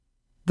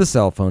The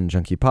Cell Phone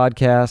Junkie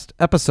Podcast,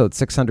 episode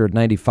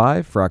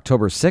 695 for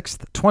October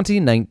 6th,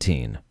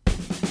 2019.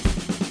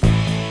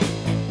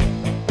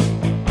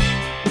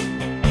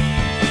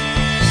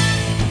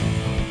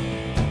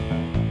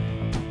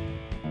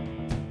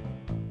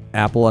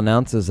 Apple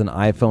announces an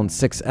iPhone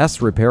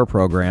 6s repair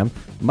program,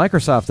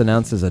 Microsoft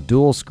announces a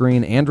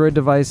dual-screen Android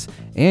device,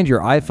 and your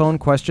iPhone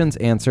questions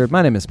answered.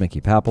 My name is Mickey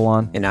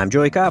Papillon. And I'm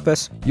Joey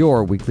Kappas.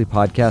 Your weekly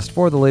podcast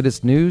for the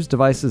latest news,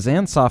 devices,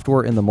 and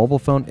software in the mobile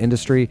phone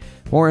industry.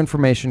 More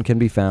information can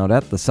be found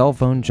at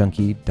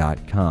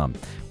thecellphonejunkie.com.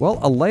 Well,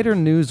 a lighter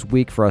news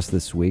week for us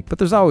this week, but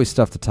there's always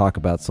stuff to talk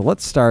about, so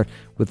let's start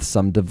with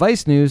some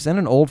device news and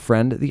an old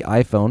friend, the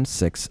iPhone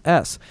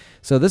 6s.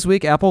 So this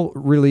week, Apple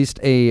released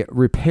a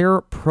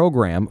repair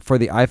program for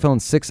the iPhone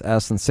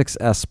 6s and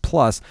 6s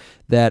Plus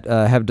that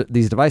have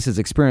these devices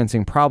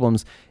experiencing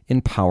problems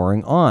in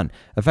powering on.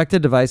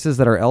 Affected devices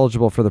that are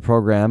eligible for the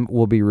program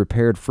will be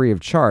repaired free of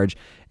charge.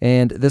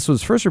 And this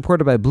was first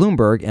reported by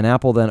Bloomberg, and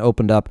Apple then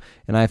opened up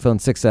an iPhone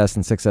 6s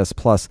and 6s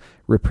Plus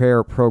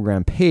repair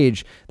program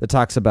page that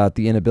talks about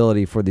the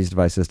inability for these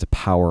devices to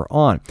power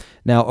on.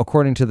 Now,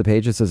 according to the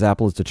page, it says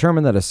Apple has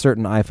determined that a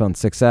certain iPhone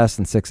 6s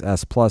and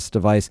 6s Plus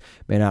device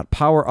may not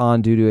power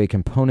on due to a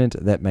component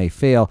that may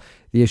fail.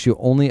 The issue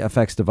only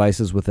affects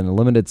devices within a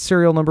limited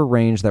serial number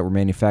range that were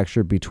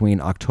manufactured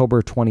between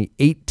October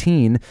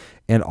 2018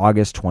 and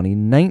August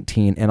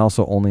 2019, and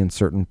also only in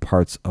certain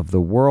parts of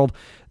the world.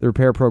 The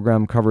repair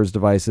program covers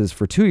devices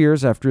for 2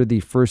 years after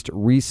the first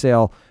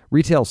retail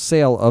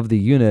sale of the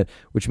unit,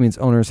 which means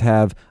owners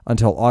have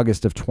until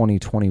August of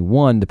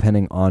 2021,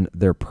 depending on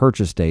their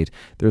purchase date.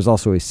 There's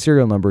also a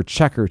serial number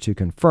checker to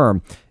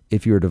confirm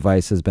if your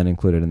device has been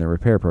included in the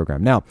repair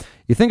program. Now,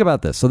 you think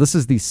about this. So this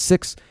is the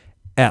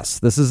 6S.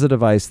 This is a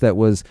device that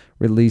was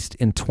released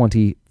in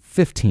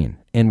 2015,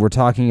 and we're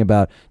talking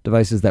about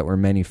devices that were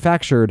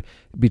manufactured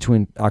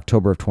between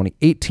October of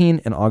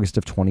 2018 and August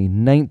of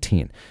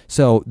 2019.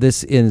 So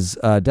this is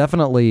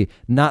definitely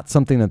not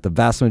something that the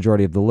vast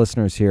majority of the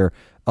listeners here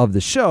of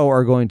the show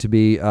are going to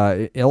be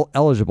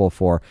eligible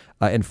for,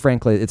 and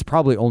frankly, it's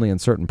probably only in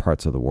certain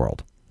parts of the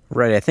world.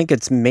 Right, I think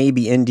it's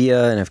maybe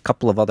India and a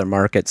couple of other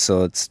markets,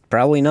 so it's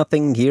probably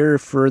nothing here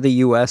for the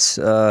U.S.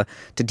 To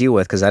deal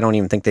with, because I don't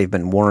even think they've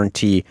been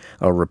warranty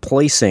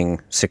replacing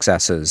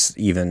 6Ss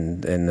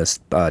even in this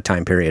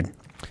time period.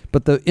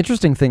 But the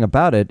interesting thing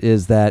about it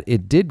is that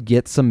it did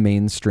get some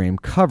mainstream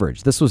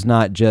coverage. This was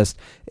not just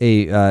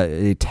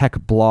a tech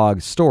blog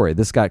story.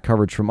 This got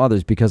coverage from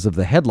others because of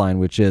the headline,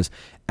 which is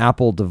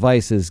Apple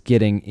devices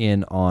getting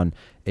in on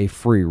a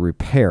free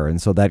repair.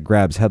 And so that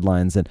grabs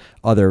headlines, and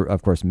other,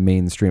 of course,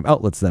 mainstream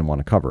outlets then want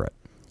to cover it.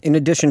 In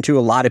addition to,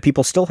 a lot of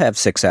people still have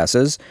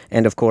 6Ss,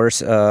 and of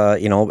course,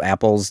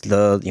 Apple's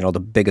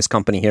the biggest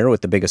company here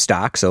with the biggest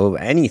stock. So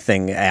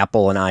anything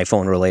Apple and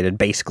iPhone related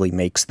basically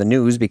makes the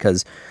news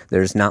because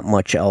there's not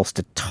much else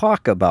to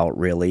talk about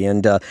really.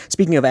 And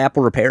speaking of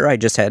Apple repair, I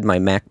just had my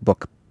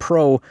MacBook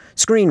Pro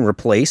screen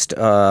replaced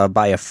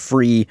by a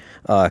free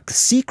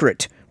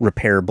secret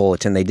repair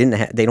bulletin. They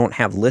don't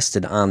have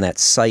listed on that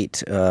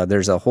site.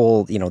 There's a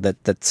whole,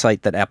 that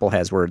site that Apple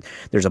has where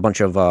there's a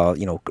bunch of,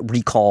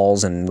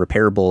 recalls and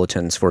repair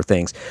bulletins for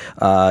things.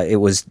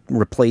 It was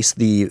replaced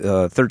the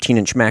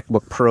 13-inch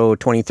MacBook Pro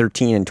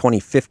 2013 and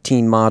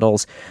 2015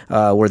 models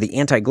where the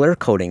anti-glare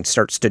coating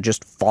starts to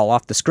just fall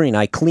off the screen.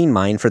 I cleaned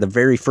mine for the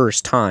very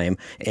first time,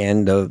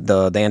 and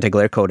the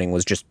anti-glare coating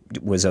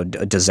was a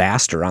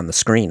disaster on the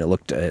screen. It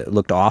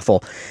looked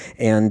awful.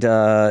 And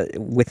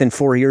within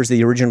 4 years,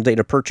 the original date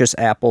of purchase,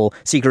 Apple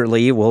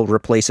secretly will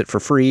replace it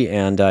for free.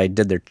 And I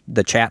did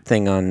the chat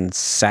thing on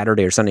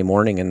Saturday or Sunday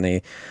morning,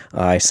 and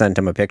I sent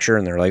them a picture,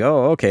 and they're like,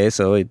 "Oh, okay."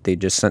 So they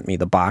just sent me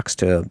the box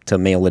to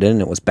mail it in.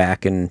 It was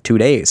back in 2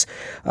 days.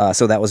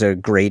 So that was a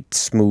great,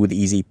 smooth,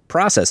 easy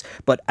process.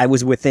 But I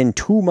was within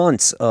 2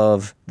 months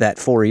of that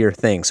 4-year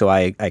thing, so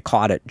I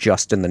caught it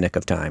just in the nick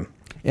of time.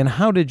 And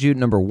how did you,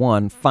 number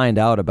one, find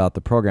out about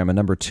the program? And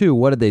number two,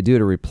 what did they do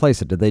to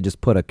replace it? Did they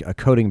just put a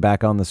coating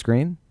back on the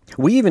screen?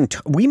 We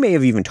may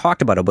have even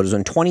talked about it, but it was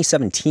in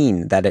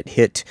 2017 that it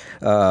hit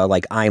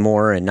like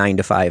iMore and 9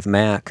 to 5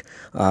 Mac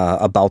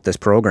about this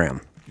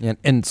program.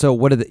 And so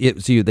what did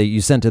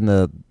you sent in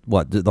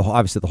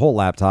obviously the whole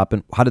laptop,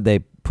 and how did they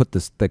put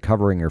the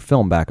covering or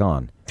film back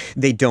on?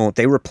 They don't.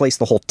 They replace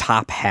the whole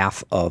top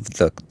half of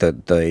the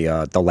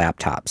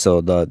laptop.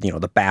 So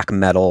the back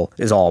metal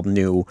is all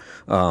new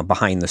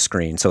behind the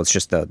screen. So it's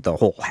just the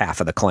whole half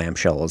of the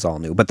clamshell is all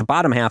new. But the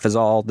bottom half is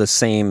all the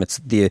same. It's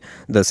the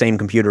same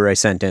computer I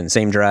sent in,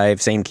 same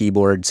drive, same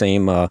keyboard,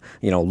 same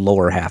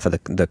lower half of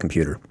the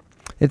computer.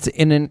 It's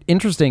an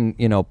interesting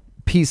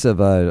piece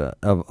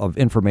of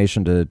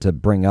information to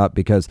bring up,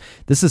 because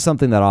this is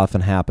something that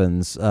often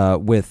happens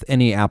with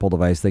any Apple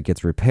device that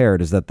gets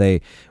repaired, is that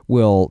they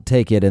will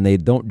take it and they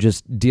don't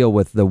just deal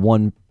with the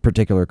one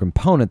particular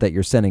component that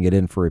you're sending it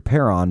in for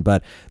repair on,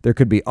 but there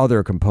could be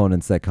other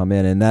components that come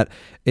in, and that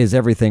is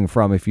everything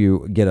from if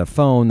you get a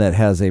phone that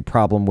has a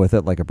problem with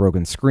it, like a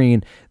broken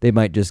screen, they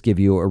might just give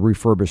you a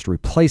refurbished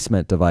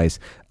replacement device,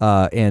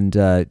 and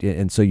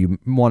so you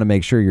want to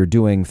make sure you're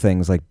doing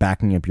things like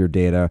backing up your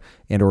data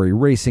and or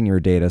erasing your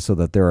data so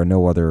that there are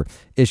no other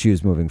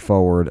issues moving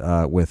forward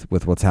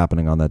with what's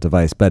happening on that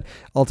device. But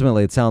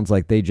ultimately, it sounds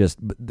like they just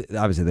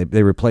obviously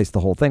they replaced the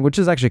whole thing, which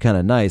is actually kind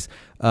of nice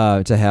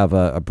to have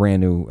a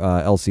brand new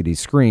LCD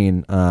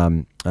screen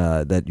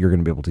that you're going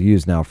to be able to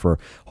use now for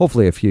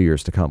hopefully a few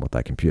years to come with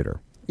that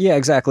computer. Yeah,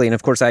 exactly. And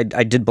of course, I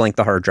did blank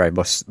the hard drive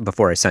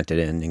before I sent it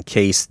in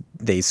case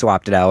they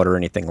swapped it out or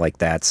anything like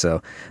that.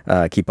 So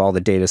keep all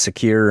the data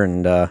secure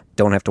and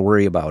don't have to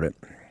worry about it.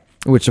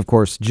 Which, of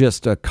course,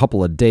 just a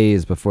couple of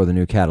days before the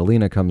new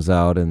Catalina comes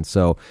out. And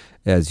so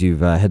as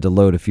you've had to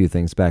load a few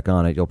things back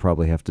on it, you'll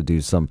probably have to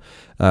do some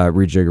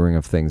rejiggering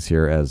of things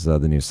here as the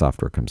new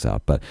software comes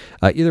out. But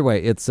either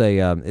way, it's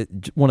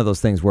one of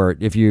those things where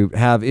if you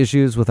have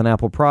issues with an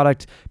Apple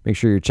product, make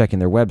sure you're checking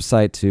their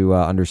website to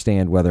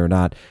understand whether or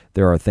not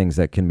there are things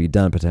that can be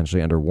done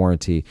potentially under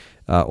warranty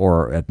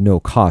or at no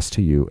cost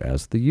to you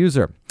as the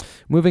user.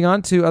 Moving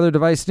on to other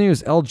device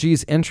news,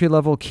 LG's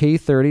entry-level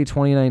K30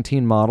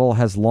 2019 model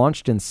has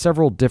launched in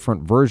several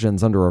different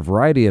versions under a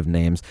variety of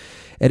names.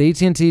 At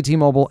AT&T,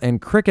 T-Mobile,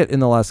 and Cricket in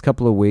the last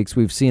couple of weeks,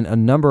 we've seen a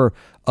number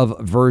of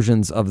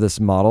versions of this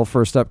model.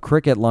 First up,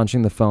 Cricket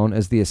launching the phone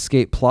as the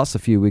Escape Plus a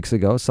few weeks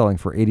ago, selling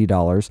for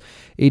 $80.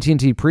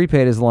 AT&T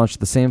Prepaid has launched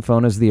the same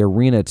phone as the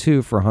Arena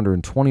 2 for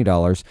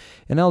 $120,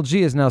 and LG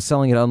is now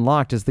selling it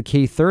unlocked as the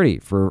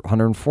K30 for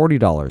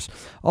 $140.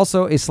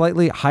 Also, a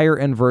slightly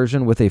higher-end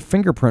version with a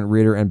fingerprint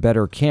reader and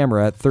better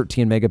camera at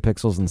 13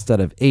 megapixels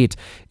instead of 8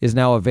 is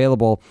now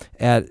available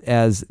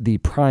as the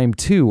Prime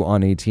 2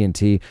 on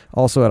AT&T,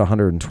 also at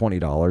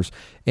 $120.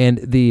 And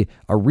the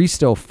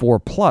Aristo 4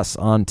 Plus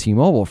on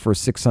T-Mobile for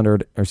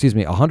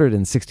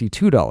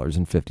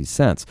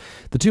 $162.50.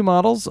 The two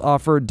models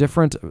also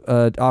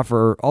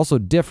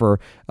differ.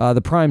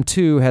 The Prime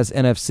 2 has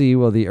NFC,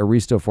 while the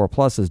Aristo 4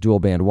 Plus has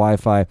dual-band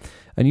Wi-Fi.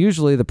 And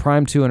usually the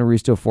Prime 2 and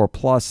Aristo 4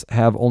 Plus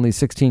have only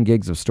 16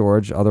 gigs of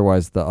storage.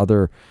 Otherwise,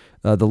 the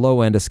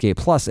low-end Escape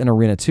Plus and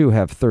Arena 2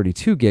 have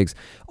 32 gigs.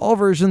 All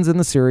versions in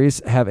the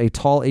series have a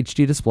tall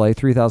HD display,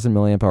 3,000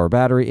 milliamp hour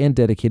battery, and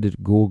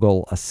dedicated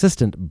Google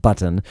Assistant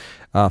button,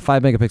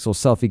 5-megapixel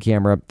selfie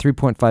camera,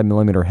 3.5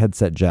 millimeter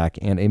headset jack,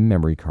 and a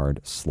memory card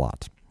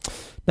slot.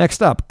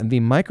 Next up, the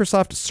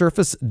Microsoft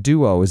Surface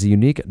Duo is a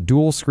unique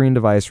dual-screen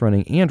device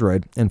running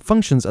Android and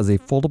functions as a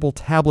foldable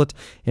tablet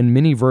and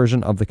mini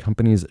version of the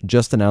company's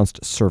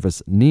just-announced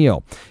Surface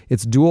Neo.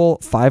 Its dual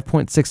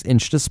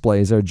 5.6-inch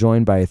displays are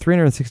joined by a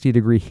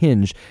 360-degree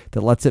hinge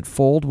that lets it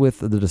fold with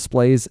the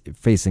displays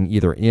facing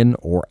either in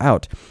or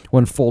out.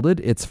 When folded,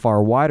 it's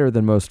far wider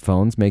than most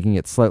phones, making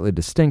it slightly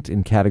distinct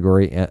in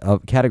category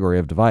of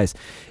device.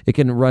 It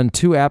can run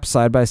two apps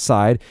side by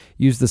side,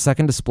 use the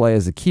second display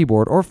as a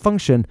keyboard, or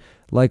function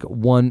like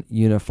one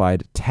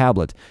unified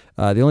tablet.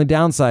 The only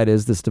downside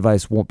is this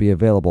device won't be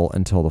available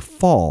until the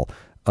fall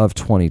of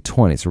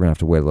 2020, so we're going to have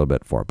to wait a little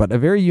bit for it. But a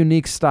very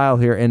unique style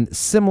here, and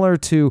similar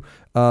to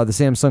the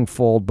Samsung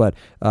Fold, but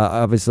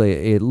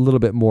obviously a little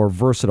bit more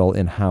versatile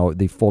in how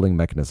the folding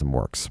mechanism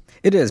works.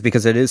 It is,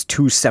 because it is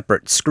two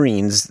separate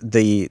screens.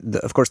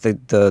 Of course,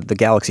 the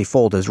Galaxy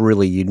Fold is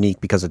really unique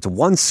because it's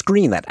one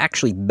screen that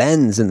actually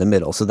bends in the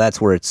middle, so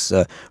that's where it's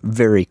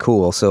very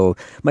cool. So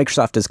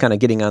Microsoft is kind of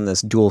getting on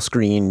this dual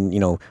screen,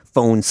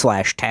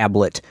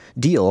 phone/tablet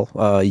deal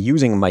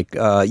using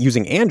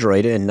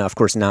Android, and of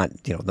course not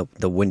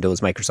the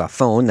Windows Microsoft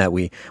Phone that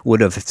we would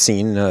have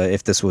seen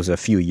if this was a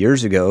few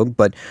years ago,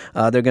 but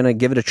they're going to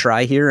give it a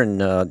try here, and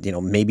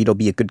maybe it'll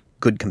be a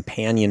good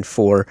companion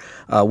for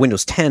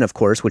Windows 10, of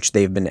course, which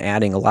they've been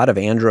adding a lot of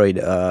Android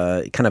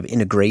kind of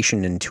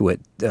integration into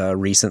it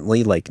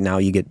recently. Like now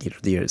you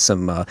get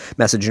some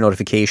message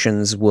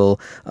notifications will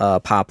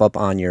pop up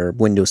on your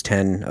Windows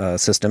 10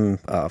 system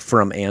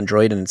from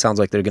Android, and it sounds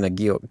like they're going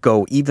to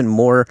go even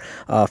more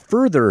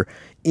further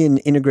in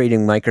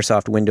integrating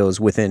Microsoft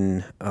Windows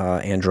within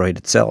Android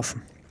itself.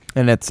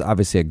 And it's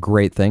obviously a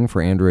great thing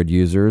for Android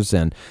users,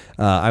 and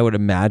I would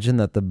imagine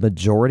that the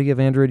majority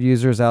of Android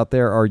users out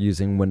there are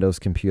using Windows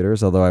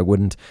computers, although I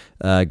wouldn't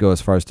go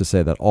as far as to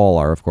say that all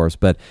are, of course,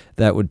 but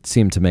that would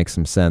seem to make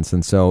some sense.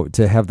 And so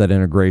to have that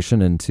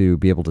integration and to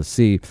be able to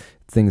see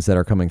things that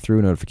are coming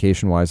through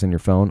notification-wise on your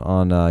phone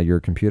on your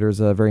computer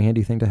is a very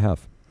handy thing to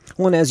have.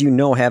 Well, and as you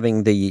know,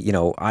 having the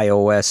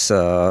iOS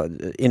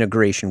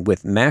integration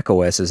with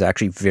macOS is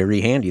actually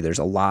very handy. There's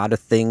a lot of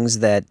things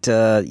that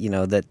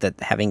that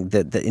having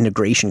the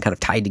integration kind of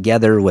tied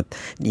together with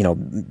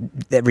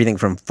everything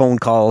from phone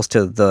calls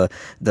to the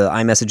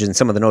iMessage and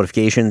some of the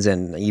notifications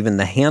and even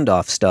the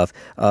handoff stuff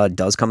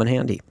does come in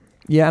handy.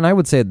 Yeah, and I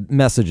would say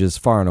messages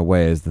far and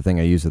away is the thing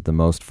I use it the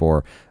most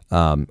for.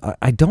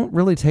 I don't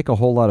really take a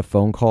whole lot of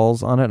phone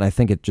calls on it, and I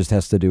think it just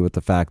has to do with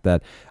the fact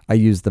that I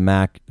use the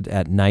Mac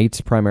at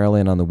night primarily,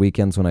 and on the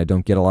weekends when I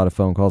don't get a lot of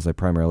phone calls, I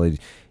primarily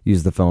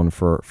use the phone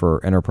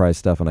for enterprise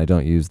stuff, and I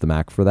don't use the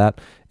Mac for that.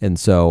 And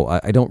so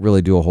I don't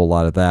really do a whole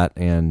lot of that,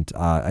 and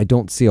I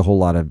don't see a whole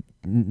lot of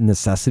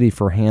necessity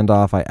for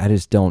handoff. I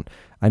just don't.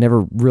 I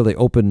never really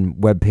open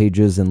web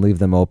pages and leave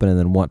them open and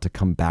then want to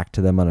come back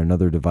to them on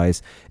another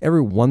device. Every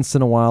once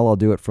in a while, I'll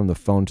do it from the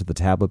phone to the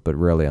tablet, but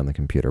rarely on the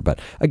computer. But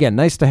again,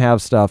 nice to have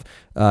stuff.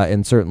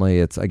 And certainly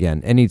it's,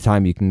 again,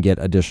 anytime you can get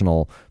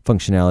additional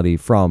functionality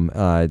from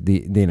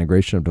the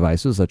integration of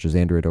devices such as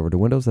Android over to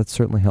Windows, that's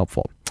certainly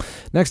helpful.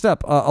 Next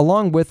up,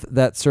 along with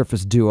that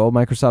Surface Duo,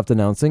 Microsoft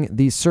announcing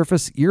the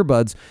Surface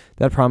earbuds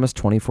that promise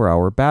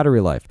 24-hour battery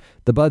life.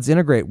 The buds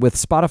integrate with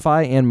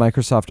Spotify and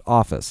Microsoft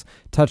Office.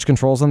 Touch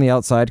controls on the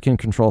outside can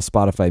control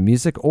Spotify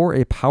music or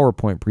a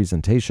PowerPoint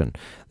presentation.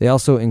 They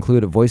also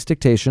include voice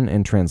dictation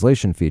and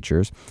translation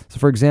features. So,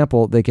 for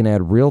example, they can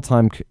add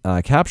real-time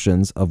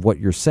captions of what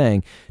you're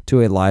saying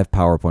to a live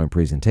PowerPoint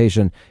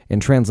presentation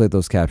and translate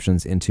those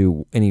captions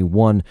into any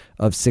one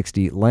of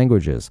 60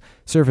 languages.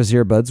 Surface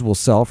earbuds will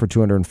sell for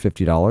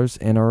 $250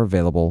 and are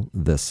available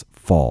this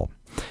fall.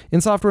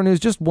 In software news,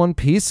 just one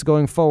piece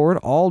going forward,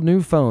 all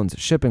new phones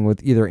shipping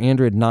with either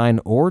Android 9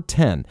 or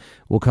 10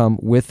 will come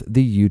with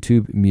the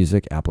YouTube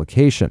Music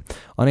application.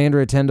 On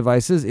Android 10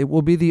 devices, it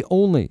will be the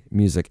only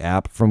music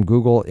app from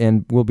Google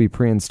and will be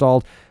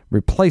pre-installed,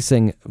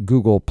 replacing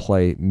Google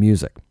Play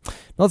Music.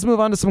 Now let's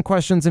move on to some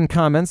questions and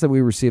comments that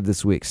we received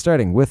this week,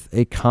 starting with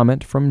a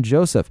comment from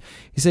Joseph.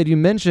 He said, you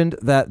mentioned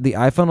that the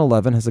iPhone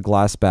 11 has a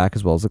glass back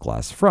as well as a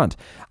glass front.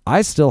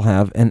 I still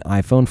have an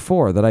iPhone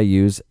 4 that I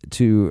used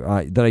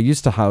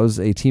to house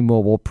a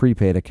T-Mobile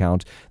prepaid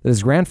account that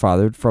is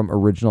grandfathered from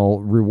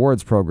original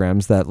rewards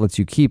programs that lets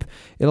you keep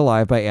it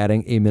alive by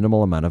adding a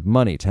minimal amount of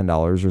money,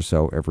 $10 or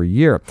so every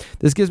year.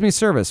 This gives me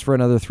service for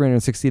another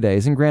 360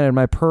 days, and granted,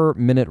 my per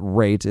minute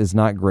rate is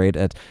not great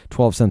at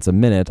 12 cents a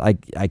minute. I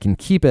can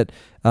keep it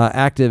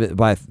active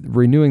by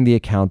renewing the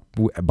account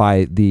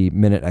by the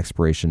minute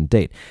expiration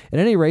date. At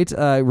any rate,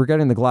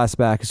 regarding the glass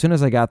back, as soon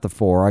as I got the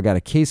 4, I got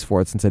a case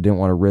for it since I didn't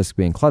want to risk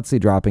being klutzy,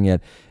 dropping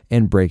it,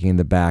 and breaking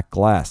the back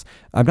glass.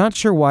 I'm not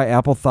sure why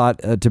Apple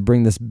thought to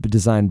bring this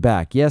design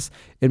back. Yes,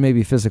 it may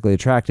be physically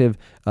attractive,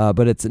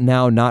 but it's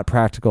now not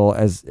practical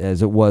as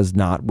it was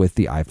not with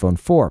the iPhone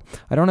 4.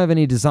 I don't have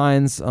any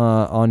designs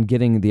on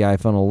getting the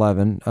iPhone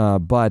 11,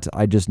 but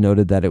I just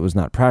noted that it was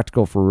not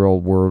practical for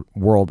real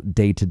world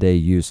day-to-day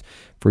use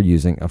for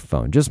using a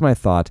phone. Just my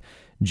thought,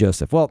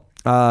 Joseph. Well,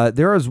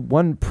 there is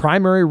one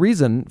primary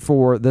reason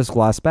for this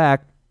glass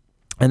back,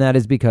 and that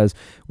is because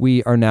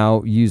we are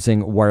now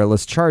using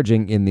wireless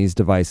charging in these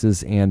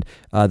devices, and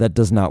that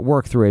does not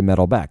work through a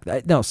metal back.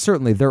 Now,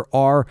 certainly there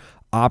are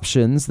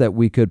options that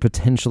we could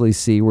potentially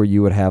see where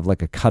you would have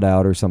like a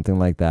cutout or something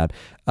like that,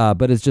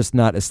 but it's just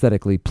not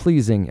aesthetically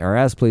pleasing or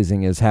as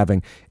pleasing as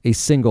having a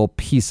single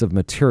piece of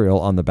material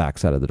on the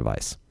backside of the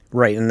device.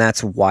 Right, and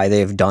that's why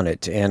they've done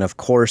it. And of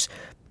course,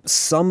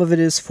 some of it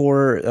is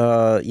for,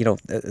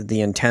 the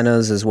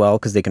antennas as well,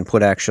 because they can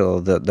put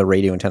the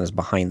radio antennas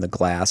behind the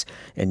glass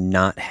and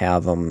not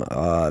have them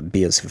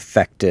be as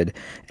affected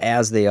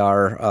as they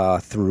are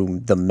through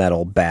the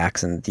metal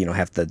backs and,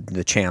 have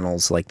the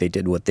channels like they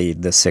did with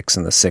the 6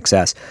 and the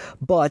 6S.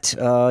 But,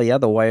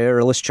 the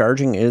wireless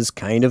charging is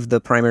kind of the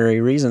primary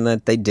reason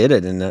that they did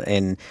it.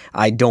 And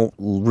I don't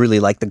really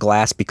like the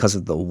glass because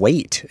of the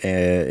weight,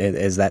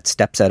 as that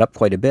steps that up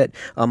quite a bit.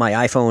 My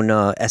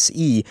iPhone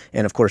SE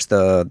and, of course,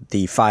 the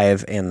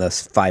 5 and the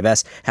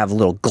 5S have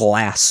little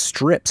glass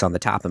strips on the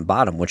top and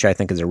bottom, which I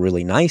think is a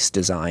really nice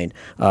design,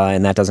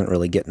 and that doesn't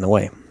really get in the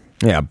way.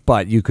 Yeah,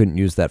 but you couldn't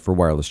use that for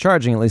wireless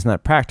charging, at least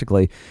not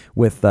practically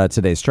with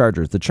today's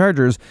chargers. The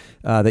chargers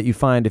that you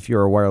find if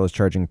you're a wireless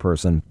charging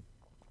person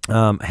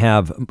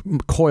have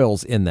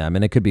coils in them,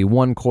 and it could be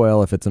one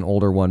coil if it's an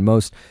older one.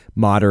 Most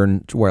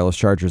modern wireless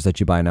chargers that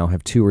you buy now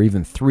have 2 or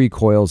even 3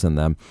 coils in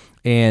them.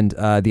 And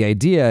the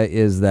idea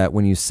is that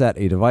when you set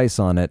a device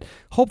on it,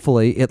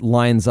 hopefully it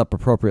lines up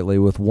appropriately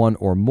with one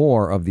or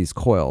more of these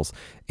coils.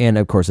 And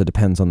of course, it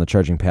depends on the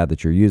charging pad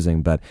that you're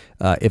using. But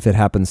if it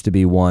happens to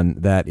be one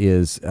that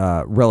is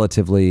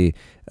relatively,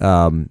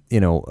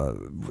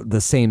 the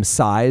same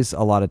size,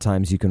 a lot of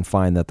times you can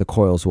find that the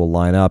coils will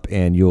line up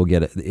and you will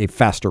get a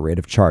faster rate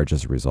of charge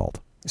as a result.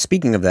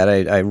 Speaking of that,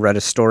 I read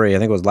a story, I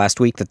think it was last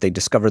week, that they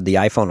discovered the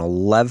iPhone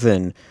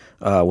 11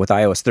 with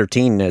iOS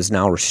 13 is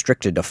now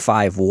restricted to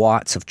 5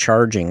 watts of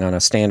charging on a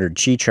standard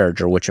Qi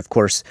charger, which of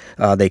course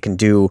they can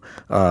do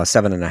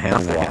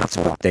 7.5 watts,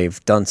 but they've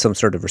done some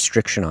sort of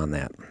restriction on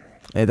that.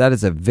 Hey, that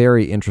is a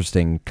very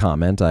interesting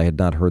comment. I had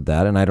not heard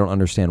that, and I don't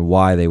understand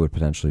why they would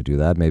potentially do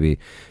that. Maybe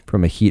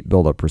from a heat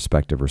buildup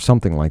perspective or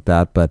something like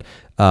that. But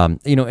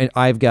and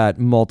I've got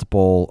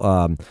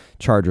multiple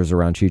chargers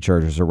around, Qi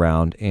chargers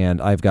around,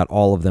 and I've got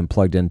all of them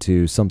plugged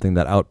into something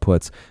that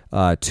outputs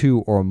 2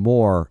 or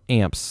more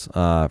amps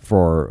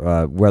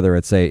for whether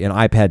it's an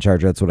iPad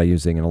charger. That's what I'm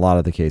using in a lot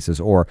of the cases,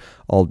 or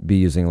I'll be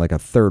using like a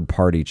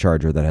third-party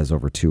charger that has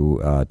over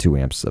 2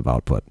 amps of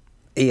output.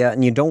 Yeah,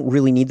 and you don't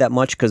really need that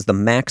much because the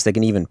max they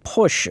can even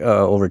push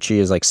over Qi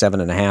is like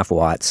 7.5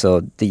 watts,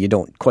 so you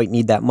don't quite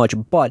need that much.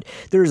 But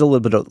there's a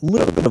little bit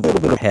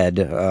of head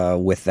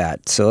with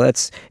that, so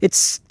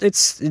it's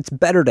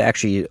better to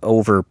actually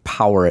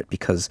overpower it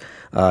because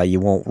you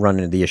won't run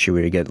into the issue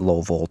where you get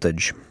low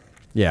voltage.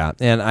 Yeah,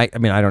 and I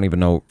mean I don't even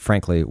know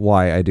frankly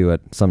why I do it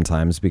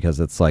sometimes,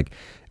 because it's like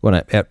when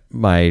at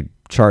my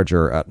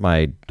charger on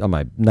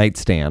my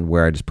nightstand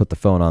where I just put the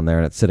phone on there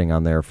and it's sitting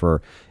on there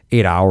for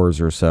 8 hours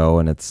or so,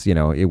 and it's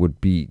it would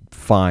be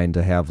fine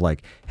to have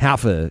like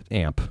half a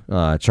amp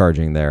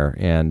charging there,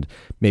 and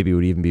maybe it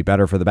would even be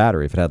better for the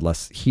battery if it had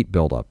less heat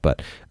buildup.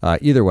 But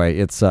either way,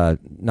 it's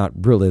not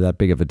really that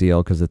big of a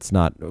deal because it's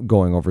not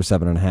going over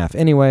 7.5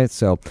 anyway,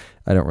 so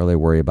I don't really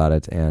worry about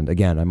it. And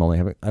again, I'm only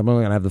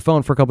gonna have the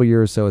phone for a couple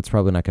years, so it's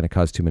probably not going to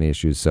cause too many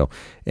issues. So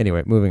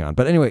anyway, moving on.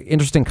 But anyway,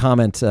 interesting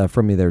comment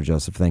from me there,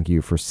 Joseph. Thank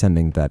you for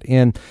sending that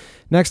in.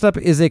 Next up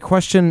is a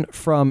question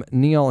from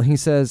Neil. He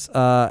says,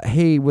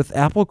 hey, with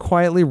Apple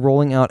quietly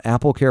rolling out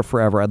AppleCare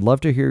Forever, I'd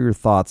love to hear your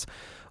thoughts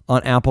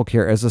on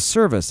AppleCare as a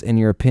service and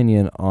your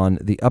opinion on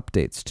the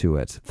updates to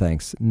it.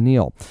 Thanks,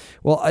 Neil.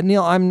 Well,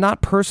 Neil, I'm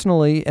not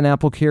personally an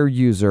AppleCare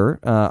user.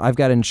 I've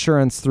got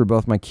insurance through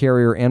both my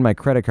carrier and my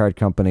credit card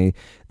company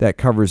that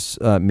covers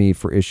me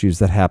for issues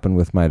that happen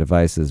with my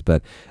devices.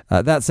 But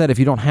that said, if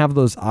you don't have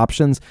those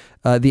options,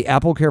 the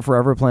AppleCare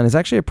Forever plan is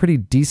actually a pretty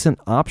decent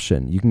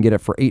option. You can get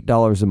it for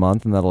 $8 a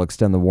month, and that'll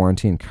extend the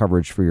warranty and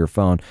coverage for your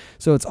phone.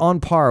 So it's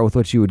on par with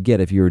what you would get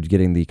if you were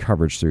getting the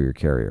coverage through your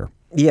carrier.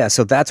 Yeah,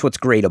 so that's what's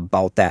great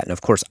about that. And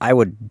of course, I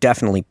would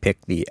definitely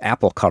pick the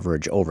Apple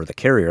coverage over the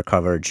carrier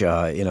coverage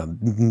in a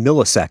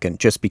millisecond,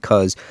 just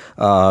because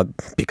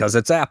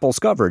it's Apple's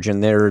coverage,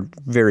 and they're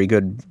very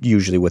good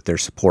usually with their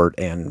support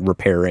and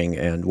repairing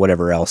and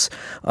whatever else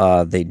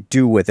they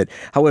do with it.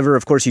 However,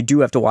 of course, you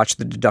do have to watch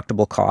the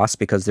deductible costs,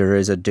 because there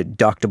is a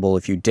deductible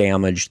if you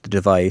damage the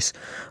device,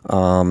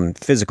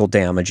 physical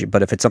damage.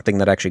 But if it's something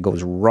that actually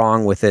goes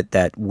wrong with it,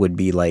 that would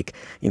be like,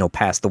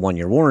 past the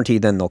 1-year warranty,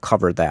 then they'll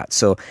cover that.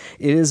 So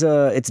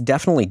it's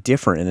definitely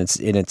different,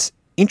 and it's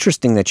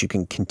interesting that you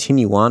can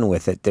continue on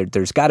with it.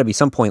 There's got to be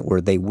some point where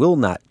they will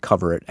not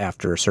cover it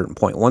after a certain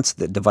point. Once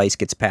the device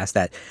gets past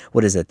that,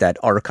 that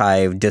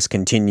archive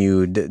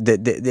discontinued,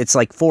 it's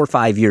like 4 or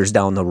 5 years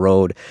down the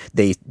road,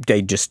 they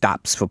just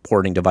stop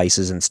supporting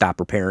devices and stop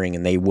repairing,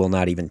 and they will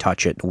not even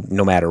touch it,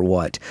 no matter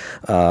what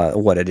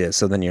it is.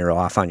 So then you're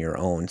off on your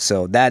own.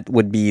 So that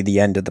would be the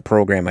end of the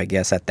program, I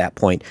guess, at that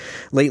point.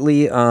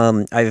 Lately,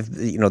 I've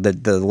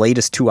the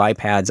latest 2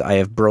 iPads I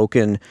have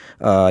broken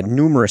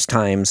numerous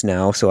times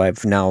now. So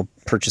I've now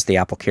purchased the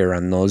AppleCare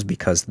on those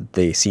because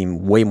they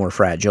seem way more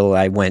fragile.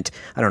 I went,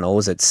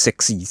 was it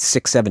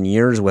 7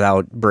 years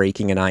without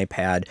breaking an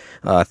iPad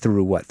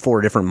through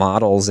 4 different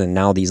models, and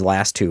now these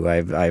last 2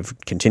 I've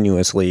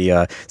continuously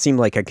seem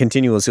like I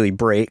continuously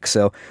break.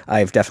 So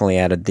I've definitely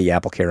added the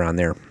AppleCare on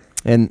there.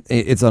 And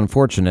it's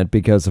unfortunate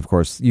because, of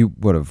course, you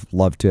would have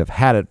loved to have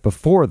had it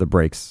before the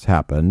breaks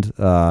happened,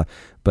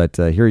 but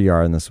here you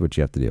are, and this is what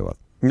you have to deal with.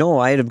 No,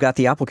 I had got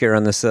the AppleCare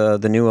on this the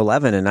new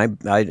 11, and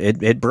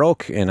it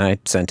broke, and I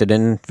sent it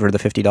in for the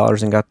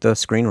 $50 and got the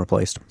screen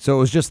replaced. So it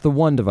was just the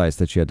one device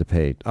that you had to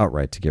pay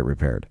outright to get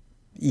repaired?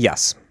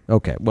 Yes.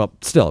 Okay. Well,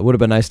 still, it would have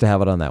been nice to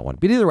have it on that one.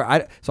 But either way,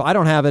 I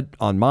don't have it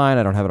on mine.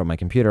 I don't have it on my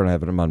computer. I don't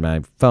have it on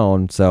my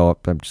phone. So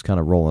I'm just kind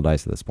of rolling the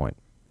dice at this point.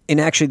 And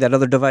actually, that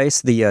other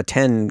device, the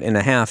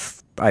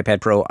 10.5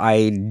 iPad Pro,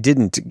 I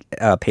didn't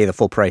pay the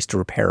full price to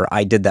repair.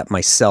 I did that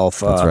myself.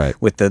 That's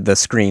right. With the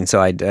screen,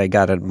 so I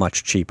got it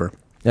much cheaper.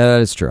 Yeah,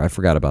 that is true. I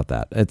forgot about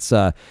that.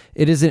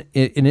 It is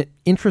an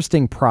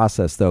interesting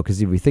process, though,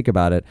 because if you think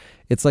about it,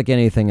 it's like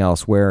anything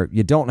else where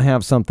you don't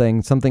have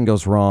something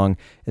goes wrong,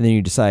 and then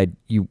you decide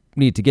you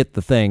need to get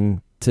the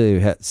thing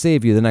to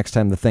save you the next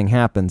time the thing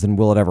happens, and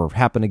will it ever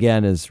happen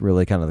again is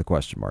really kind of the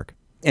question mark.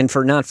 And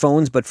for not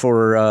phones, but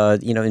for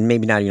and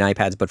maybe not even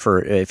iPads, but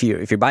for if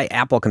you buy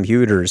Apple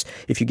computers,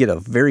 if you get a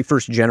very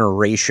first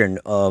generation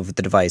of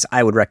the device,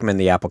 I would recommend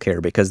the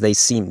AppleCare, because they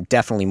seem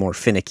definitely more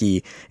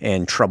finicky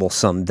and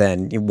troublesome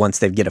than once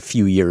they get a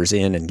few years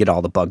in and get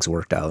all the bugs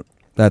worked out.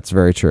 That's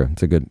very true.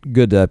 It's a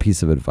good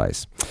piece of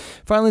advice.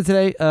 Finally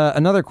today,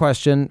 another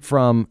question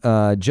from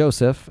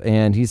Joseph,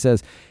 and he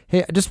says,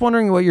 Hey, just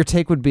wondering what your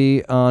take would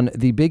be on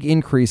the big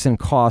increase in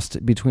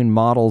cost between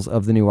models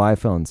of the new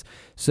iPhones.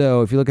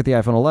 So if you look at the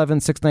iPhone 11,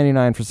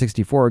 $699 for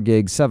 64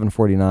 gigs,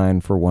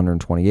 $749 for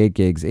 128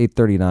 gigs,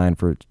 $839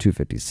 for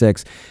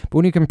 256. But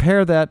when you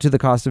compare that to the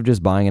cost of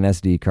just buying an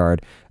SD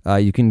card,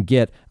 you can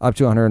get up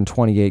to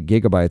 128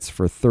 gigabytes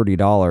for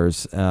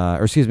 $30,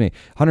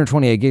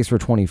 128 gigs for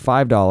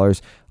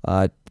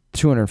 $25,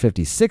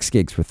 256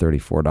 gigs for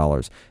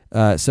 $34.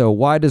 So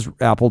why does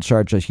Apple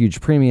charge a huge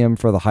premium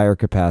for the higher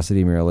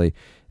capacity merely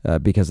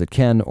because it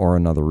can, or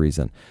another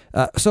reason?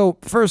 So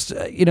first,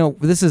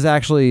 this is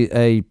actually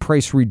a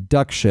price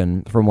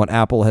reduction from what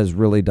Apple has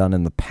really done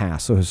in the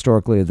past. So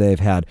historically, they've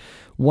had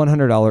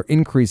 $100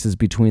 increases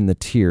between the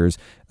tiers.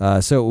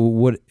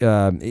 So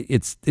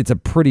it's a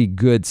pretty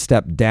good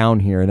step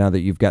down here now that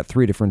you've got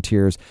three different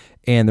tiers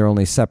and they're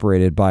only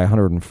separated by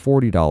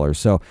 $140.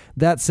 So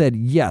that said,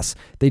 yes,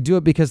 they do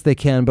it because they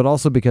can, but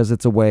also because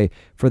it's a way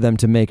for them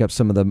to make up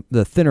some of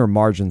the thinner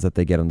margins that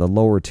they get on the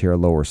lower tier,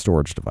 lower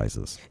storage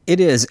devices.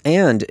 It is,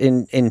 and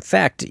in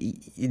fact,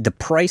 the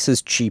price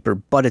is cheaper,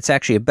 but it's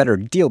actually a better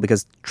deal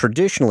because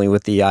traditionally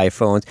with the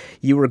iPhones,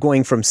 you were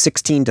going from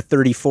 16 to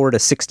 34 to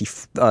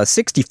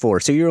 64,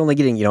 so you're only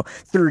getting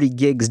 30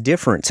 gigs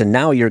difference, and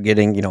now you're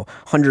getting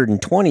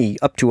 120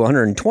 up to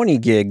 120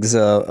 gigs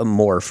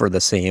more for the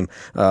same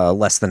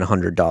less than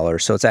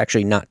 $100. So it's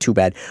actually not too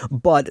bad,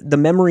 but the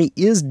memory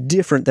is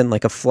different than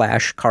like a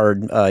flash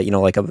card,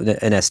 like an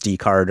SD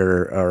card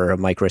or a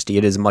micro SD.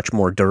 It is much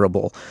more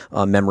durable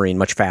memory and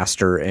much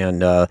faster,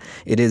 and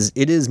it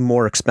is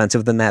more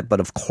expensive than that, but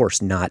of course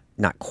not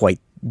quite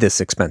this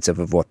expensive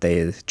of what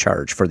they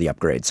charge for the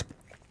upgrades.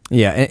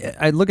 Yeah,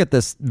 I look at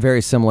this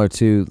very similar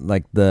to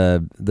like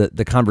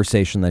the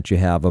conversation that you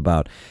have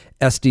about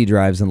SD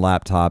drives and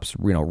laptops,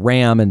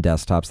 RAM and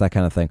desktops, that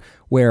kind of thing,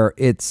 where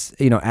it's,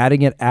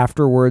 adding it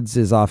afterwards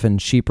is often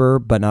cheaper,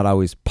 but not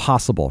always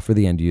possible for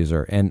the end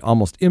user, and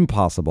almost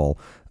impossible.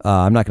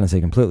 I'm not going to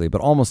say completely,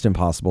 but almost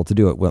impossible to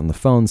do it on the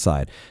phone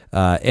side.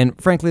 And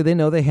frankly, they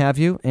know they have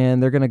you,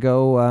 and they're going to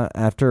go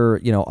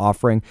after,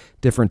 offering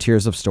different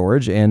tiers of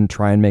storage and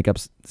try and make up,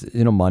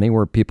 money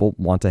where people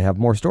want to have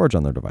more storage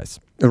on their device.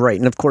 Right.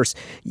 And of course,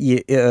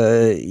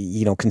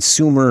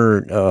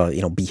 consumer,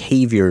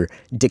 behavior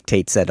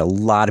dictates that a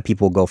lot of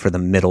people go for the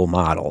middle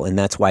model. And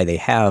that's why they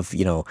have,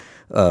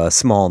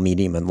 small,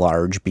 medium, and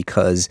large,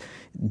 because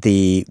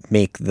they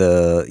make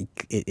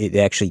it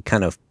actually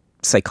kind of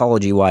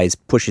psychology-wise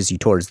pushes you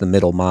towards the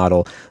middle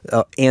model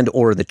and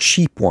or the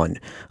cheap one,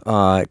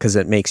 because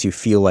it makes you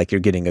feel like you're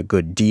getting a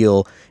good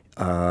deal.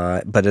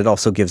 But it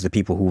also gives the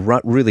people who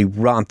really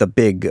want the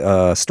big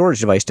storage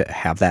device to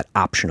have that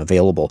option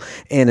available.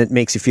 And it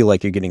makes you feel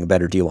like you're getting a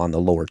better deal on the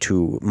lower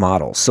two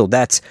models. So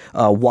that's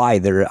why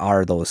there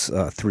are those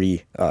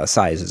three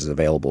sizes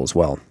available as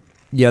well.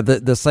 Yeah,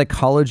 the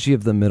psychology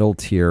of the middle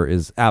tier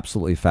is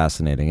absolutely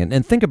fascinating.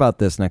 And think about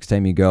this next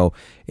time you go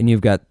and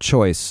you've got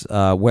choice,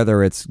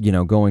 whether it's,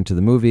 going to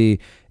the movie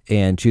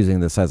and choosing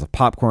the size of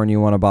popcorn you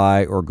want to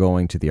buy, or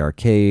going to the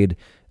arcade,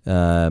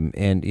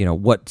 and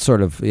what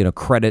sort of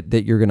credit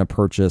that you're going to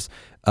purchase.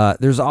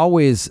 There's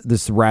always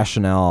this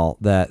rationale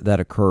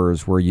that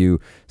occurs where you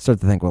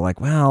start to think, I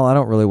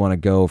don't really want to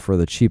go for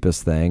the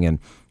cheapest thing, and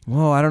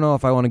I don't know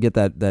if I want to get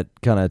that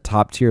kind of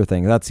top tier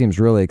thing. That seems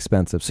really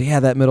expensive. So yeah,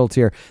 that middle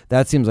tier,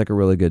 that seems like a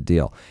really good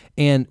deal.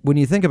 And when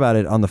you think about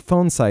it on the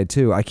phone side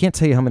too, I can't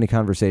tell you how many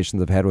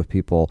conversations I've had with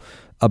people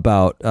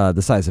about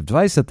the size of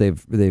device that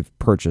they've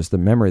purchased, the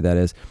memory that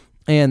is.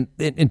 And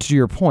to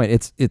your point,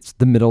 it's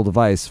the middle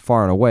device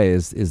far and away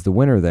is the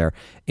winner there.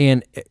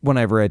 And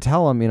whenever I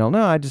tell them, no,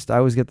 I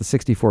always get the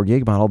 64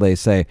 gig model. They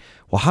say,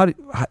 well,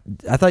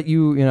 I thought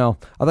you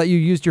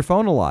used your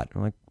phone a lot.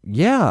 I'm like,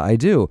 yeah, I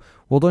do.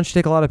 Well, don't you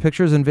take a lot of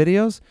pictures and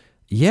videos?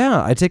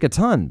 Yeah, I take a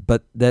ton,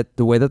 but the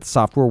way that the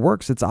software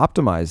works, it's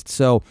optimized.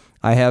 So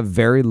I have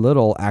very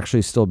little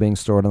actually still being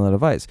stored on the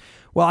device.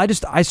 Well,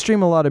 I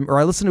stream or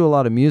I listen to a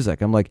lot of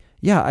music. I'm like,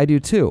 yeah, I do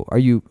too. Are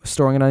you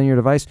storing it on your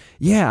device?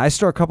 Yeah, I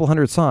store a couple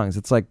hundred songs.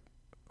 It's like,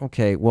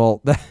 okay,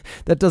 well,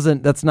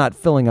 that's not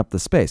filling up the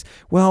space.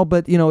 Well,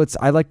 but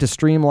I like to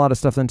stream a lot of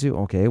stuff then too.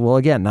 Okay, well,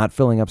 again, not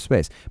filling up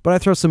space. But I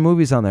throw some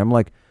movies on there. I'm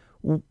like,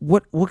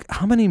 what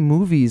how many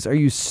movies are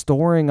you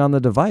storing on the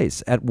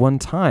device at one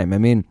time? I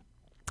mean,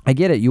 I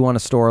get it. You want to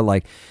store,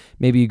 like,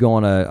 maybe you go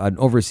on an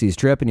overseas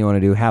trip and you want to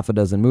do half a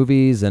dozen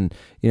movies, and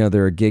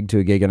they're a gig to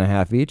a gig and a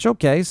half each.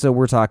 Okay, so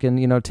we're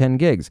talking 10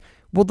 gigs.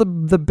 Well,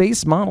 the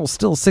base model's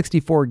still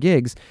 64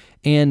 gigs,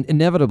 and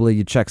inevitably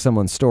you check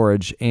someone's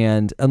storage,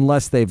 and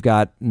unless they've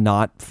got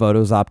not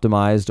photos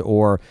optimized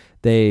or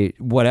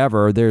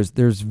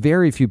there's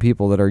very few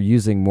people that are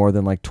using more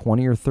than like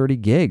 20 or 30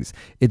 gigs.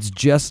 It's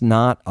just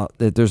not,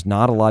 there's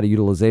not a lot of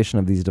utilization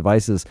of these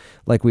devices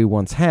like we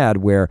once had,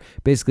 where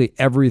basically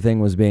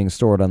everything was being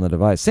stored on the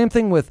device. Same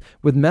thing with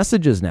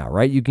messages now,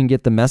 right? You can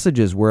get the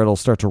messages where it'll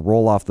start to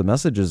roll off the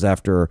messages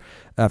after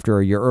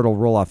a year, or it'll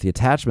roll off the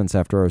attachments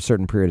after a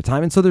certain period of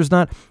time. And so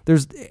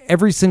there's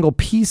every single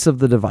piece of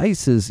the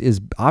device is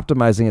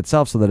optimizing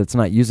itself so that it's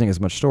not using as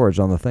much storage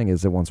on the thing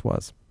as it once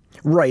was.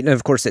 Right, and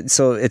of course, it's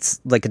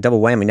like a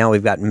double whammy. Now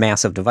we've got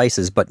massive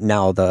devices, but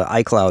now the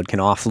iCloud can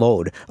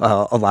offload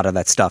a lot of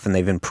that stuff, and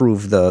they've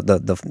improved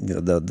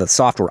the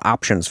software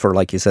options for,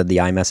 like you said, the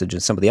iMessage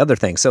and some of the other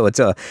things. So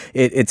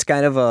it's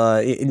kind of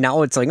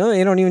now it's like, oh,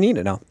 you don't even need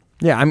it now.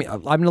 Yeah, I mean,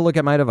 I'm going to look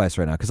at my device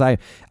right now because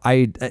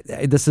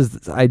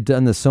I've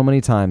done this so many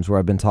times where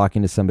I've been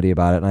talking to somebody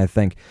about it, and I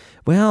think,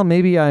 well,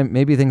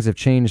 maybe things have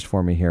changed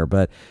for me here.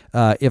 But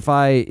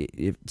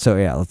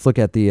let's look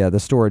at the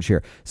storage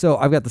here. So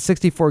I've got the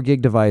 64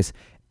 gig device,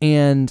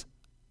 and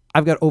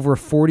I've got over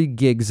 40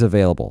 gigs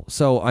available.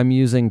 So I'm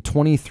using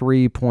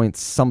 23 point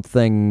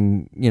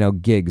something,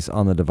 gigs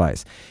on the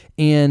device.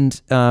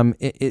 And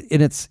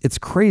it's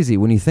crazy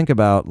when you think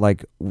about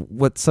like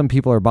what some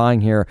people are buying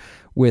here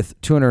with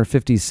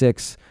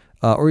 256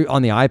 or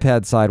on the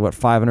iPad side,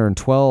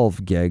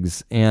 512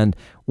 gigs. And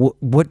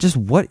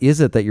what is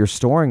it that you're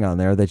storing on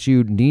there that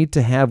you need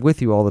to have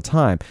with you all the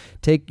time?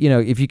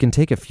 If you can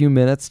take a few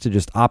minutes to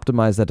just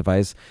optimize that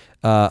device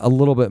a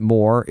little bit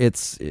more,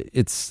 it's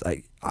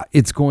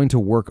going to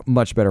work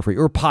much better for you.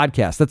 Or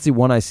podcast. That's the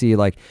one I see.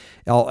 Like,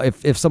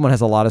 if someone has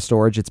a lot of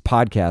storage, it's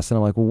podcasts, and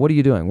I'm like, well, what are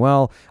you doing?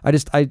 Well, I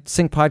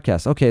sync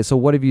podcasts. Okay, so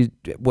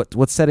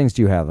what settings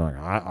do you have? I'm like,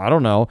 I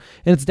don't know.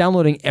 And it's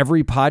downloading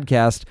every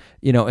podcast,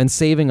 and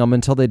saving them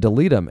until they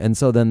delete them. And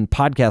so then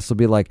podcasts will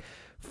be like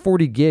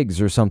 40 gigs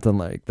or something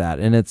like that.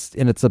 And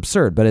it's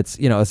absurd, but it's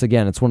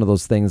one of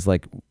those things,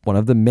 like one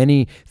of the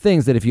many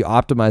things that if you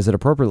optimize it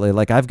appropriately,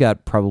 like I've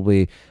got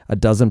probably a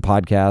dozen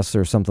podcasts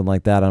or something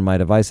like that on my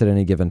device at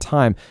any given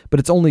time, but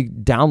it's only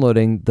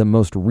downloading the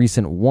most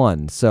recent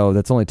one. So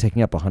that's only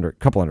taking up a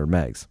couple hundred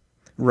megs.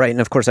 Right,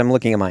 and of course I'm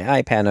looking at my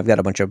iPad and I've got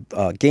a bunch of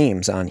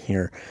games on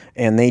here,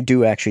 and they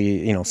do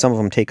actually, some of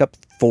them take up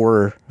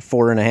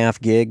 4.5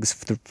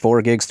 gigs,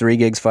 4 gigs, 3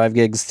 gigs, 5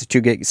 gigs,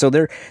 2 gigs. So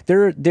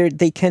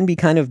they can be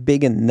kind of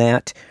big in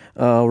that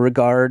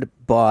regard,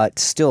 but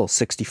still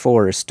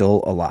 64 is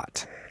still a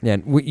lot. Yeah,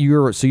 and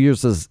yours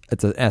is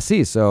it's an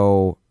SE,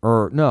 so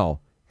or no.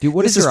 Dude,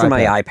 this is for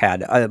my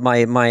iPad.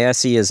 My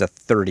SE is a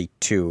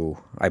 32,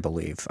 I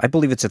believe. I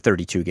believe it's a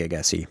 32 gig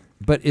SE.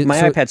 But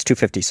my iPad's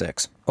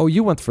 256. Oh,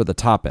 you went for the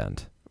top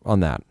end on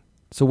that.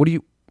 So what do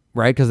you?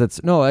 Right, because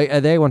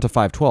they went to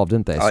 512,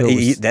 didn't they? So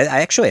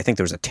I think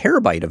there was a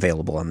terabyte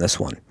available on this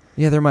one.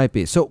 Yeah, there might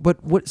be. So,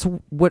 but what?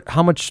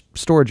 How much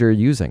storage are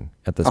you using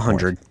at this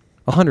 100. point?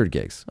 100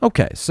 gigs.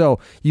 Okay, so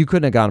you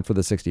couldn't have gone for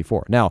the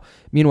 64. Now,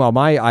 meanwhile,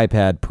 my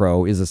iPad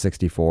Pro is a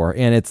 64,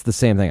 and it's the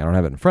same thing. I don't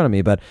have it in front of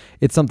me, but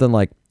it's something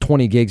like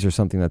 20 gigs or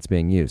something that's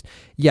being used.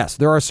 Yes,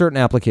 there are certain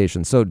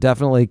applications, so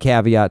definitely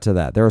caveat to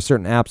that. There are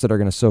certain apps that are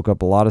going to soak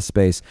up a lot of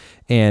space,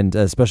 and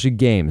especially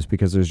games,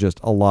 because there's just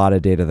a lot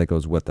of data that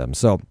goes with them.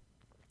 So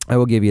I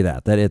will give you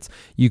that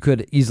you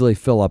could easily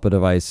fill up a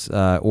device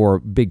or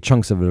big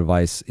chunks of a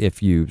device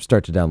if you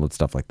start to download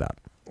stuff like that.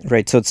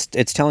 Right, so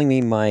it's telling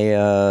me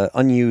my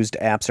unused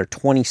apps are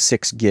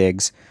 26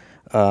 gigs.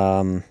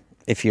 So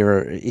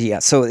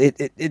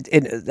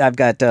I've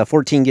got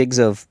 14 gigs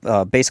of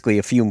basically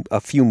a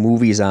few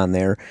movies on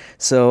there.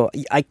 So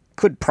I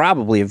could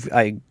probably have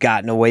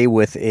gotten away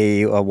with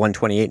a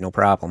 128, no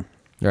problem.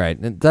 Right,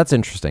 that's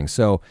interesting.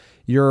 So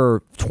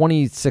you're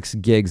 26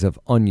 gigs of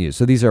unused.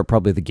 So these are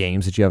probably the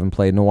games that you haven't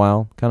played in a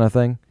while, kind of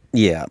thing.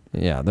 Yeah,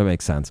 that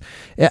makes sense.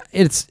 Yeah,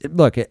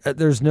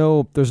 there's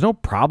no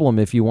problem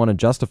if you want to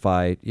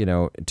justify,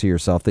 to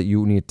yourself that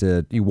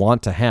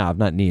want to have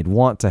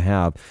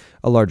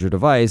a larger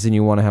device and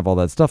you want to have all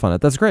that stuff on it.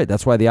 That's great.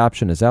 That's why the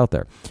option is out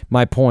there.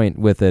 My point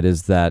with it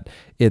is that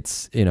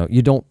it's,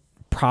 you don't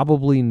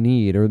probably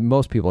need, or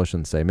most people, I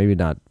shouldn't say, maybe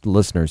not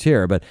listeners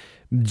here, but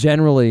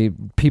generally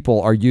people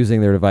are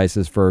using their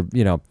devices for,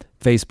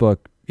 Facebook,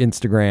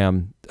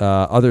 Instagram,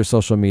 other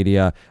social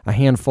media, a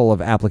handful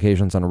of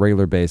applications on a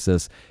regular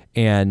basis,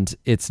 and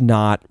it's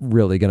not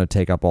really going to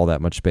take up all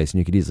that much space, and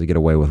you could easily get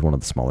away with one of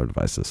the smaller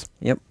devices.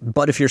 Yep.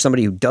 But if you're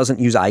somebody who doesn't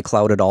use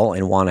iCloud at all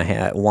and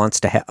wants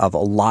to have a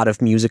lot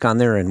of music on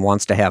there and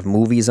wants to have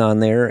movies on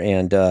there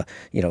and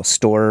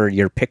store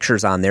your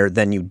pictures on there,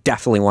 then you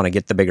definitely want to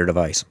get the bigger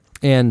device.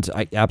 And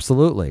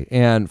absolutely.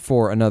 And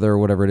for another,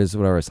 whatever it's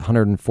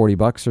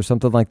 $140 or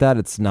something like that,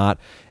 it's not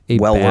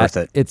worth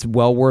it. It's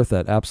well worth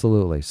it.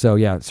 Absolutely. So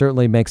yeah, it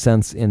certainly makes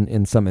sense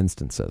in some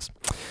instances.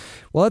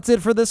 Well, that's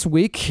it for this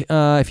week.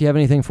 If you have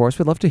anything for us,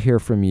 we'd love to hear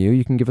from you.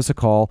 You can give us a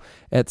call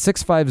at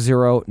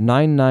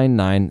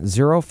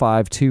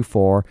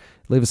 650-999-0524.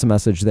 Leave us a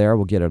message there.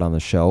 We'll get it on the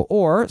show.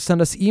 Or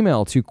send us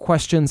email to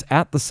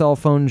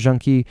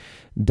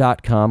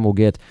questions@thecellphonejunkie.com. We'll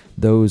get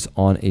those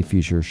on a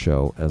future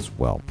show as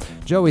well.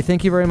 Joey,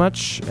 thank you very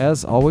much,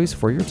 as always,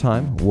 for your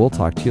time. We'll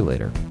talk to you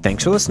later.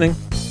 Thanks for listening.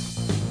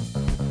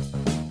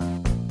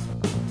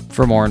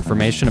 For more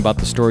information about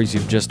the stories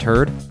you've just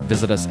heard,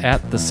 visit us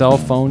at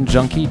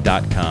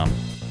thecellphonejunkie.com.